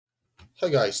Hi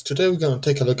guys, today we're going to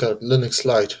take a look at Linux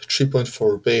Lite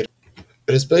 3.4 beta.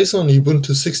 It is based on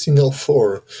Ubuntu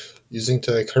 16.04 using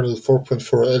the kernel 4.4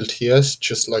 LTS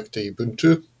just like the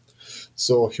Ubuntu.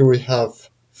 So here we have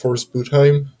first boot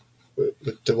time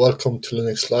with the welcome to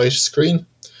Linux Lite screen.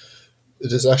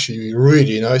 It is actually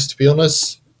really nice, to be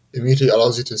honest. Immediately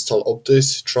allows you to install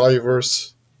updates,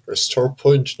 drivers, restore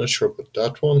point, not sure about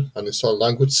that one, and install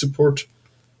language support.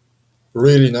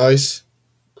 Really nice,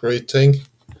 great thing.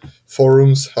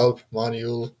 Forums, help,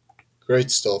 manual,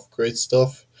 great stuff, great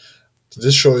stuff. The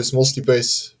distro is mostly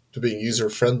based to being user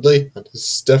friendly, and this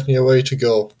is definitely a way to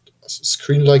go. A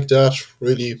screen like that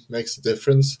really makes a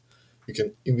difference. You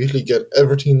can immediately get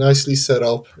everything nicely set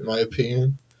up, in my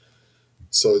opinion.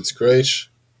 So it's great,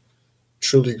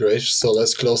 truly great. So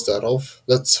let's close that off.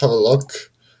 Let's have a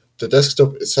look. The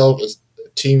desktop itself is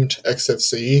themed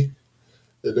XFCE.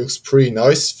 It looks pretty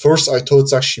nice. First, I thought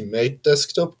it's actually made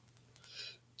desktop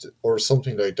or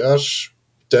something like that.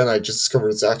 Then I just discovered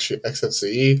it's actually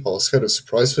XFCE. I was kind of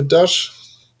surprised with that.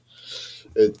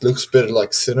 It looks a bit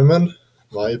like cinnamon, in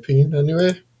my opinion,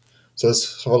 anyway. So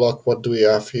let's have a look. What do we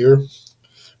have here?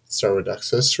 Start with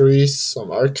accessories,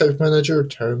 some archive manager,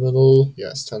 terminal,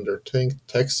 yeah, standard thing,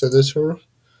 text editor.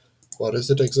 What is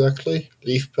it exactly?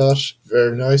 Leafpad,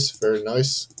 very nice, very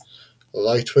nice. A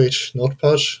lightweight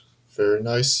notepad, very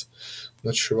nice.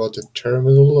 Not sure about the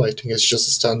terminal. I think it's just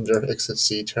a standard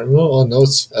XFCE terminal. Oh no,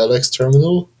 it's LX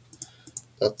terminal.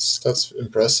 That's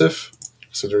impressive.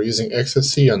 So they're using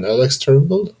XFCE and LX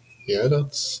terminal. Yeah,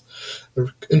 that's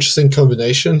an interesting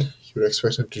combination. You would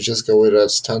expect them to just go with a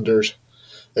standard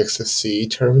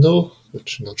XFCE terminal,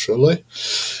 but not really.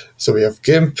 So we have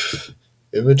GIMP,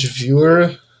 image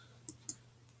viewer.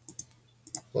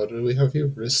 What do we have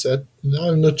here? Reset? No,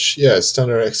 I'm not. Yeah,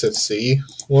 standard XFCE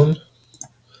one.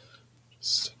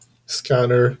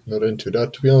 Scanner, not into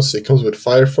that to be honest. It comes with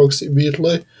Firefox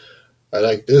immediately. I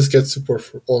like this. Get support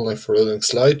for online for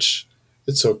Linux Lite.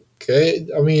 It's okay.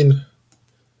 I mean,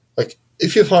 like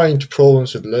if you find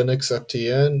problems with Linux at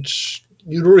the end,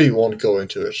 you really won't go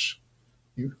into it.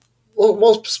 Well,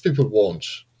 most people won't.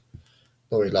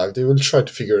 Knowing like they will try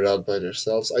to figure it out by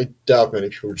themselves. I doubt many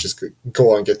people just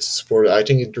go and get support. I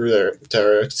think it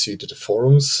redirects you to the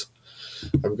forums.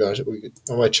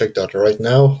 I might check that right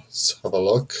now. Let's have a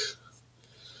look.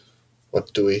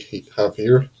 What do we have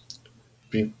here?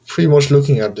 Be pretty much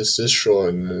looking at this distro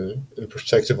in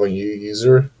perspective on you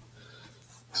user.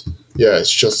 Yeah, it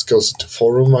just goes to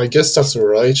forum. I guess that's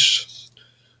alright.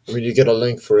 I mean, you get a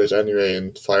link for it anyway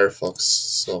in Firefox.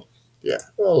 So yeah,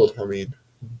 well, I mean,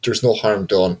 there's no harm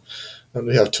done. And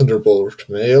we have Thunderbolt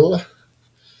Mail,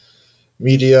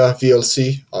 Media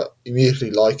VLC. I immediately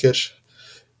like it.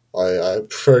 I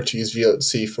prefer to use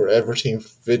VLC for everything: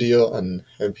 video and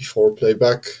MP4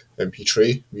 playback,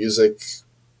 MP3 music.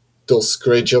 Does a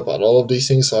great job at all of these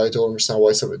things. So I don't understand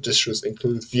why some distros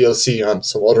include VLC and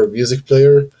some other music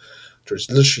player.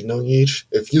 There's literally no need.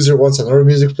 If user wants another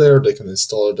music player, they can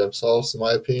install it themselves, in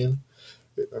my opinion.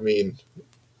 I mean,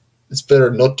 it's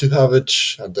better not to have it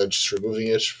and then just removing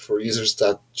it for users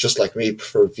that, just like me,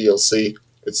 prefer VLC.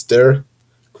 It's there.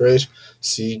 Great.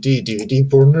 CD, DVD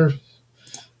burner.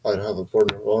 I don't have a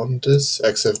burner on this.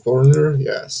 XF burner.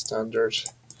 Yeah, standard.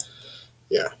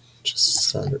 Yeah, just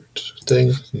standard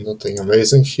thing. Nothing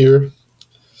amazing here.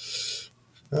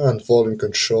 And volume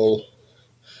control.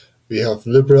 We have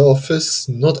LibreOffice,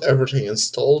 not everything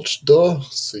installed though,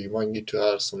 so you might need to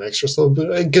add some extra stuff, but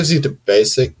it gives you the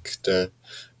basic, the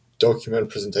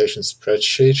document presentation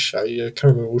spreadsheet. I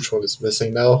can't remember which one is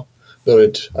missing now. No,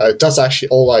 that's actually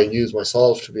all I use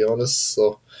myself, to be honest,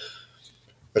 so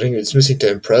I think it's missing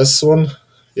the Impress one.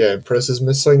 Yeah, Impress is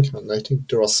missing, and I think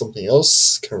there was something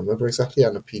else, can't remember exactly,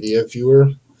 and a PDF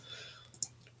viewer.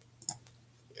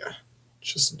 Yeah,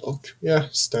 just look, yeah,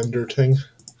 standard thing.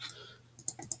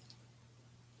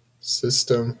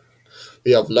 System.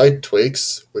 We have light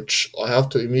tweaks, which I have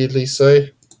to immediately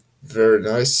say, very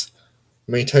nice.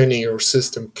 Maintaining your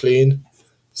system clean,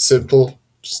 simple,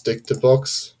 just tick the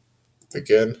box.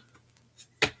 Again,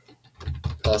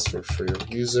 password for your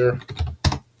user.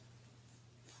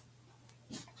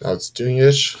 Now it's doing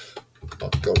it.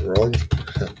 Not got wrong.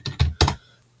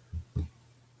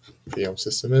 VM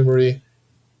system memory.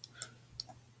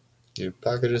 New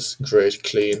packages, great,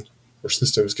 clean. Our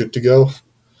system is good to go.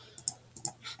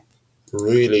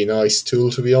 Really nice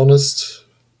tool, to be honest.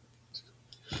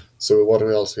 So what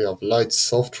else? We have light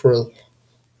software.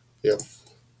 We have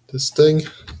this thing.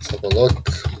 Let's have a look.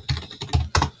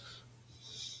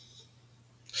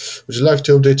 Would you like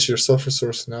to update your software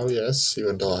source now? Yes,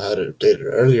 even though I had it updated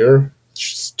earlier. Let's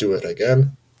just do it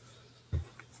again.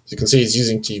 As you can see, it's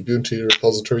using the Ubuntu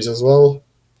repositories as well.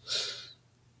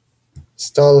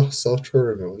 Install software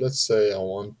remove. Let's say I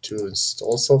want to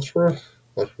install software.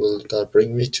 What will that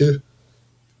bring me to?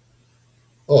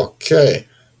 Okay,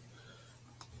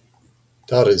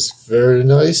 that is very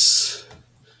nice.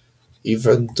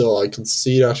 Even though I can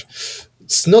see that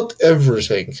it's not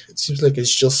everything. It seems like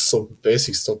it's just some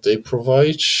basic stuff they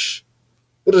provide.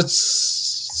 But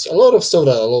it's a lot of stuff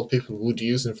that a lot of people would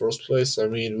use in the first place. I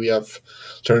mean, we have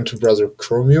alternative browser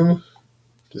Chromium.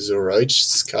 This is alright.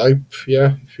 Skype,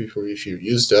 yeah, if you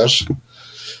use that.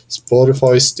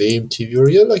 Spotify, Steam, TeamViewer,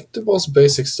 yeah, like the most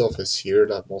basic stuff is here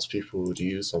that most people would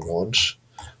use and want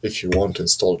if you want to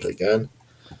install it again.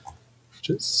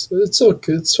 Just it's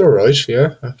okay, it's alright,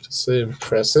 yeah. I have to say,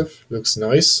 impressive. Looks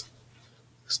nice.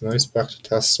 Looks nice. Back to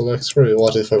task selector.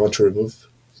 What if I want to remove?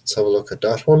 Let's have a look at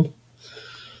that one.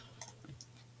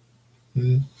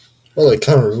 Well, I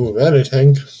can't remove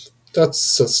anything.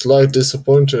 That's a slight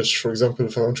disadvantage. For example,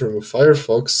 if I want to remove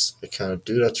Firefox, I can't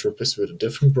do that to replace it with a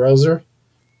different browser.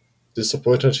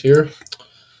 Disappointed here.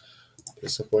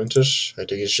 Disappointed. I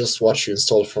think it's just what you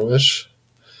install from it.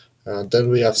 And then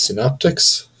we have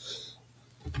Synaptics.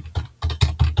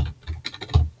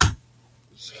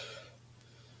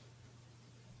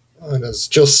 And it's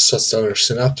just a standard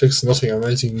Synaptics, nothing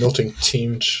amazing, nothing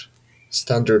themed,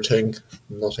 standard thing,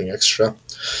 nothing extra.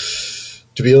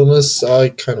 To be honest, I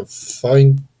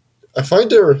find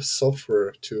their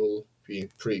software tool being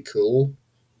pretty cool,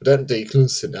 but then they include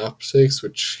Synaptics,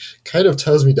 which kind of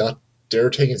tells me that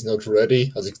their thing is not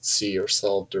ready. As you can see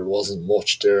yourself, there wasn't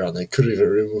much there, and I couldn't even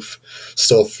remove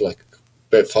stuff like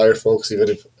Firefox, even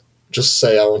if just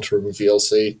say I want to remove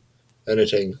VLC,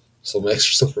 anything, some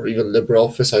extra stuff, or even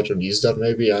LibreOffice, I don't use that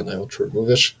maybe, and I want to remove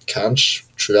it. Can't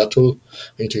through that tool.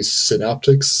 I need to use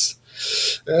Synaptics.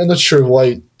 I'm not sure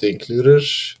why they included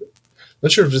it.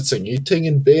 Not sure if it's a new thing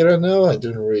in beta now. I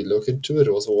didn't really look into it.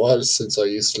 It was a while since I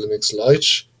used Linux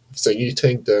Lite. If it's a new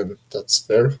thing, then that's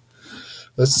fair.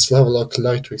 Let's have a look.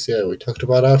 Lite 3.4. Yeah, we talked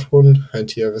about that one.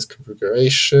 NTFS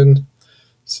configuration.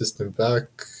 System back.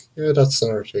 Yeah, that's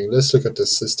another thing. Let's look at the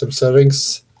system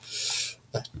settings.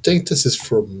 I think this is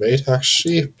from Mate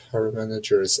actually. Power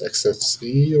Manager is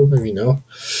XFCE, or maybe no.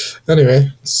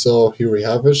 Anyway, so here we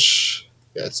have it.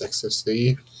 Yeah, it's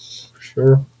XFCE for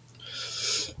sure.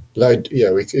 Lite, yeah,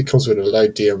 it comes with a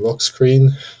Lite DM lock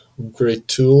screen. Great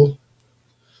tool.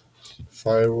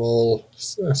 Firewall,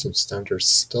 some standard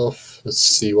stuff. Let's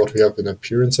see what we have in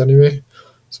appearance anyway.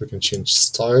 So we can change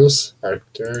styles.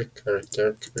 Arctic,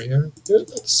 yeah,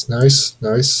 that's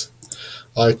nice.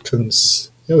 Icons.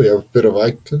 Yeah, we have a bit of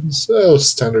icons. Oh,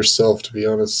 standard stuff, to be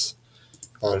honest.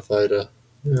 Arvida.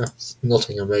 Yeah,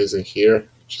 nothing amazing here.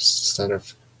 Just standard.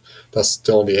 That's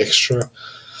the only extra.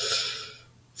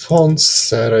 Font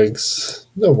settings.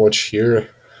 Not much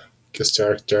here. Just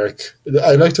dark.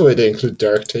 I like the way they include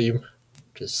dark theme.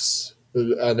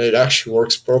 And it actually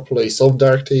works properly. Some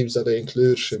dark themes that they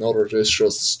include in other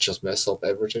distros just mess up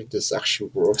everything. This actually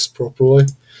works properly,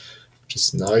 which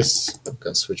is nice. I'm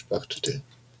gonna switch back to the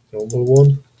normal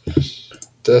one.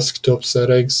 Desktop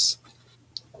settings.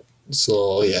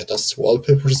 So yeah, that's the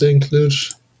wallpapers they include.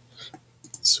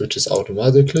 It switches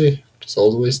automatically, which is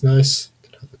always nice.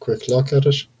 Can have a quick look at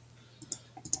it.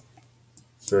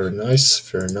 Very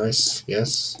nice,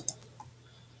 yes.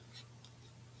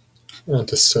 And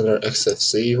the Stellar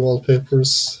XFC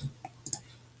wallpapers.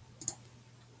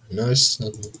 Nice.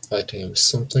 And I think it was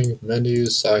something.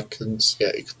 Menus, icons.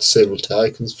 Yeah, you can disable the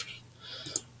icons.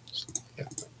 Yeah.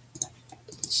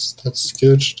 That's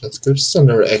good.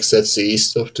 Standard XFCE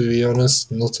stuff, to be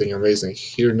honest. Nothing amazing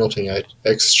here, nothing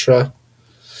extra.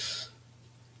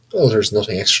 Well, there's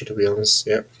nothing extra, to be honest,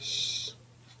 yeah.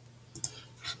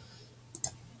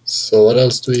 So what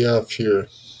else do we have here?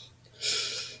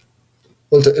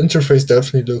 Well, the interface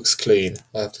definitely looks clean,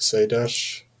 I have to say that.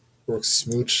 Works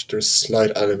smooth, there's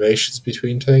slight animations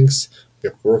between things. We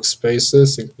have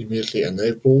workspaces immediately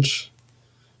enabled.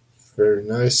 Very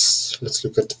nice. Let's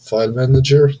look at the file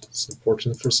manager. That's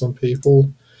important for some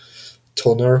people.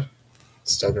 Toner,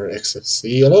 standard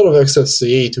XFCE. A lot of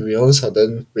XFCE, to be honest, and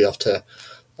then we have the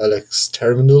Alex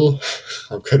Terminal.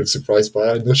 I'm kind of surprised by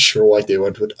it. I'm not sure why they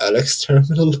went with Alex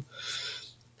Terminal.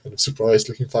 Kind of surprised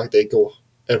looking back they go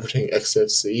everything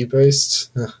XFCE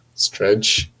based.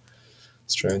 Strange.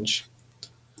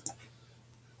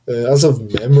 As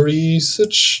of memory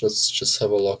usage, let's just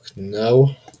have a look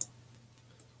now.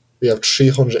 We have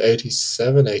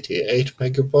 387, 88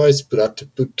 megabytes, but at the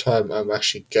boot time I'm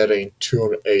actually getting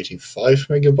 285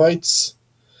 megabytes.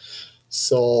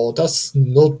 So that's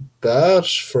not bad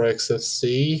for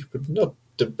XFCE, but not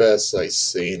the best I've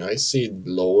seen. I've seen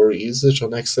lower usage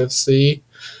on XFCE,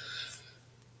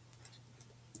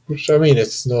 which I mean,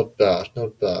 it's not bad.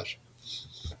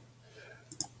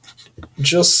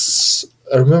 just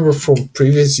I remember from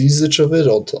previous usage of it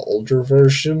on the older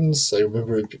versions, I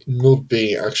remember it not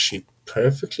being actually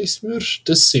perfectly smooth.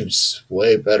 This seems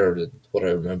way better than what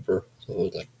I remember.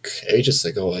 So, like ages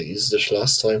ago, I used it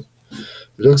last time. It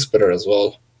looks better as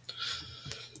well,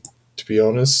 to be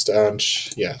honest. And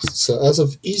yeah, so as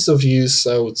of ease of use,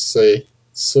 I would say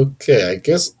it's okay. I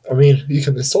guess I mean you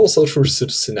can install software to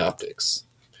Synaptics,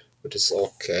 which is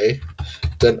okay.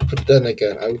 But then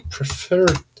again, I would prefer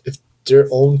if their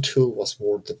own tool was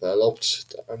more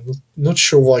developed. I'm not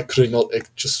sure why could they not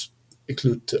just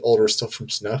include the other stuff from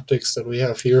Synaptics that we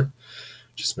have here.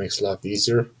 Just makes life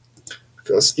easier.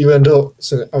 Because even though,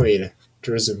 so, I mean,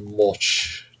 there isn't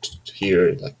much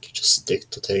here. Like you just stick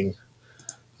the thing,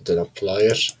 and then apply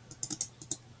it.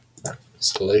 Mark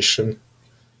installation,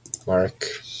 mark,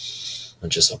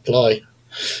 and just apply.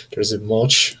 There isn't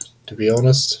much, to be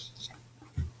honest.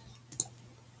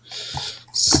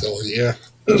 So yeah,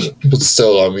 but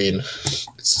still, I mean,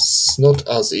 it's not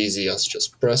as easy as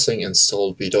just pressing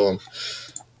install be done.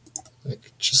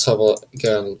 Like just have a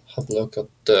look at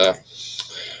their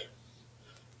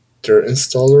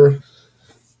installer.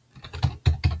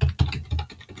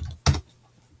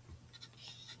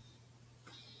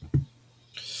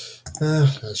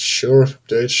 Sure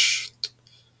update.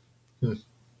 Hmm.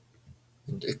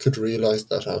 It could realize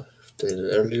that I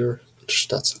updated earlier, but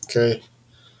that's okay.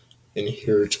 In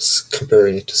here, just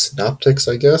comparing it to Synaptics,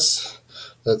 I guess.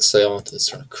 Let's say I want to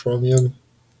start Chromium.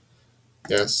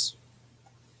 Yes,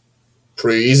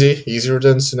 pretty easy, easier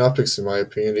than Synaptics in my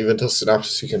opinion. Even though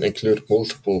Synaptics you can include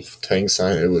multiple things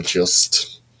and it will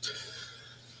just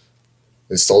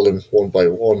install them one by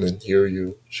one, and here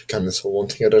you can install one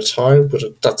thing at a time.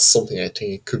 But that's something I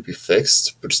think it could be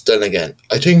fixed. But then again,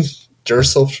 I think their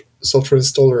software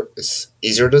installer is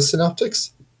easier than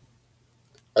Synaptics.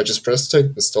 I just press the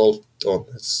thing, install, done.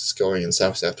 It's going in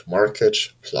Synaptics. I have to mark it,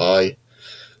 apply.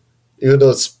 Even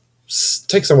though it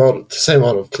takes the same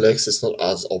amount of clicks, it's not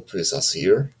as obvious as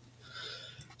here.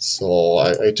 So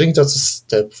I think that's a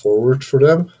step forward for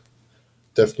them.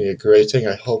 Definitely a great thing.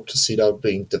 I hope to see that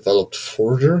being developed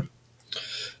further.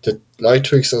 The light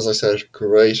tweaks, as I said,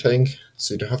 great thing.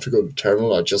 So you don't have to go to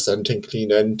terminal, adjust anything,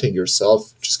 clean anything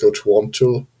yourself. Just go to one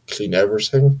tool, clean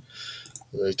everything.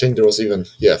 I think there was even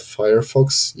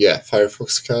Firefox. Yeah,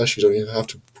 Firefox cache. You don't even have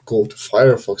to go to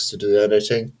Firefox to do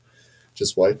anything.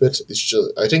 Just wipe it. It's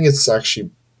just I think it's actually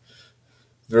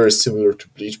very similar to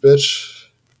BleachBit.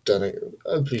 Then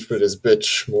BleachBit is a bit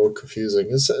more confusing.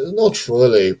 It's not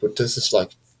really, but this is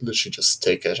like literally just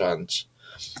take it and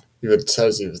even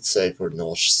tells you if it's safe or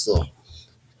not. So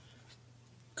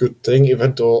good thing.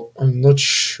 Even though I'm not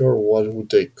sure what would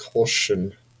they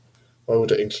caution. Why would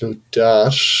they include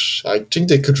that? I think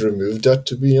they could remove that,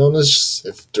 to be honest.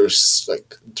 If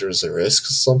there's a risk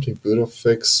of something, boot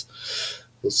fix.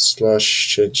 Slash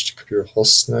change the computer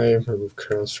host name, remove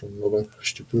kernels from login,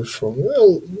 push the boot from.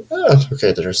 Well,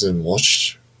 okay, there isn't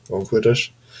much wrong with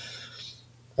it.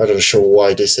 I'm not sure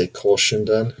why they say caution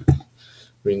then. I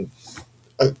mean,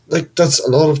 that's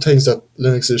a lot of things that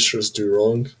Linux distros do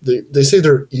wrong. They say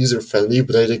they're user friendly,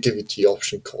 but they give you the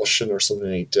option caution or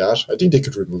something like that. I think they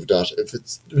could remove that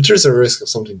if there's a risk of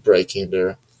something breaking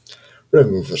there.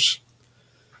 Remove it.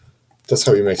 That's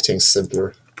how you make things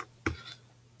simpler.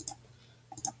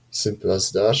 Simple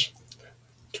as that.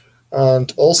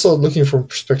 And also looking from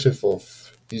perspective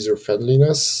of user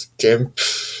friendliness, GIMP,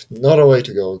 not a way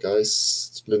to go,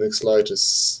 guys. Linux Lite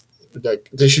is like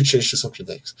they should change to something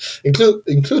else.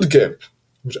 Include GIMP,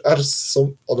 which adds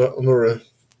some other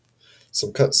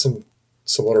some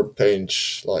other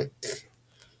page like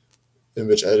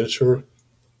image editor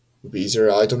would be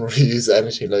easier. I don't really use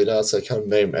anything like that, so I can't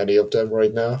name any of them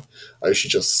right now. I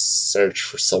should just search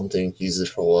for something, use it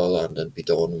for a while, and then be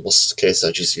done. In most cases,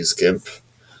 I just use GIMP.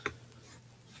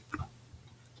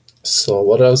 So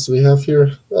what else do we have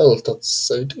here? Well, I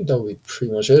think that would be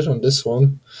pretty much it on this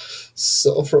one.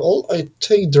 So overall, I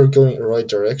think they're going in the right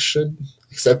direction.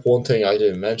 Except one thing I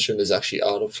didn't mention is actually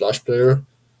out of Flash Player.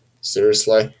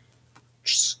 Seriously,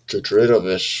 just get rid of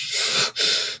it.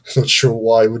 Not sure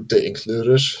why would they include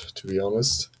it, to be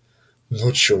honest.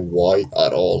 Not sure why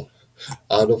at all.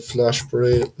 Out of Flash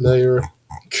Player.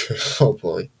 Oh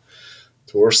boy.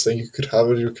 The worst thing you could have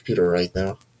on your computer right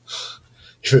now.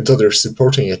 Even though they're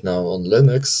supporting it now on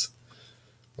Linux.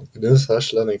 On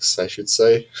GNU/Linux, I should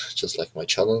say. Just like my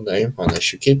channel name, and I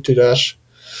should keep to that.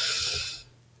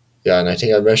 Yeah, and I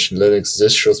think I mentioned Linux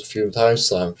distros a few times,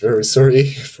 so I'm very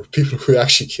sorry for people who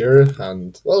actually care.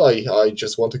 And, well, I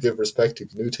just want to give respect to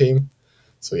GNU team.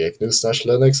 So yeah,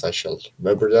 GNU/Linux, I shall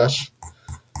remember that.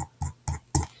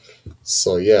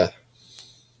 So yeah.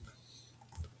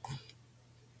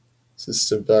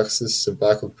 System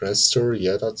backup Distro.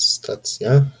 Yeah, that's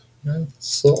yeah. Yeah,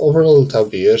 so overall that'll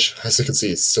be it. As you can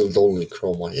see, it's still lonely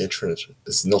Chrome. My internet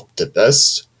is not the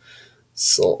best.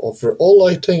 So overall,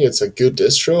 I think it's a good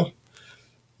distro.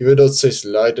 Even though it says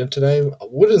Lite in the name, I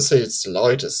wouldn't say it's the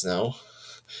lightest now.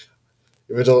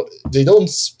 Even though they don't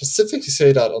specifically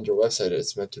say that on their website,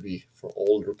 it's meant to be for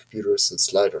older computers,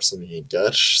 it's Lite or something like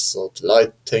that. So the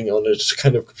Lite thing on it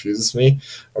kind of confuses me.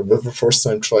 I remember first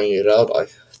time trying it out, I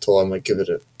thought I might give it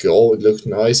a go. It looked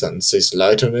nice and it says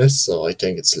Lite on it, so I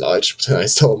think it's Lite. But then I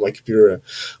saw my computer,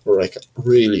 or like a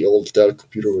really old Dell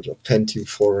computer with a Pentium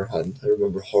 4, and I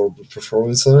remember horrible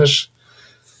performance on it.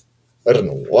 I don't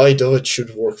know why though, it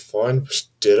should work fine, but it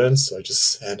didn't, so I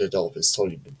just ended up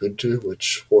installing Ubuntu,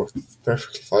 which worked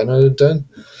perfectly fine on it then.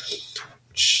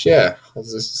 Which, yeah,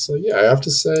 so yeah, I have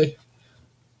to say,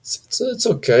 it's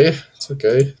okay. It's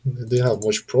okay. They didn't have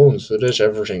much problems with it,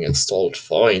 everything installed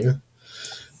fine.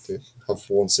 They have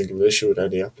one single issue with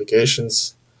any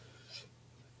applications.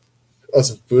 As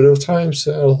of boot up times,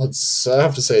 I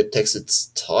have to say it takes its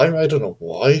time. I don't know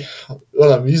why.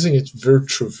 Well, I'm using it through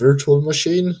virtual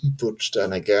machine, but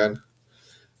then again,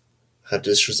 had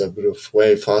distros that boot up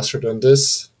way faster than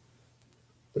this.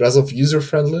 But as of user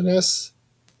friendliness,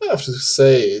 I have to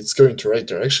say it's going to the right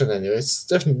direction anyway. It's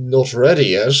definitely not ready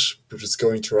yet, but it's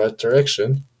going to the right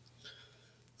direction.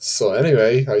 So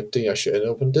anyway, I think I should end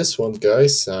up on this one,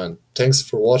 guys. And thanks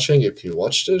for watching if you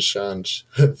watched it, and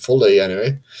fully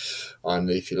anyway. And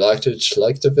if you liked it,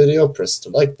 like the video, press the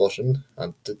like button,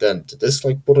 and then the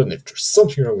dislike button if there's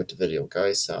something wrong with the video,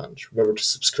 guys. And remember to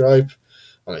subscribe,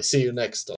 and I see you next time.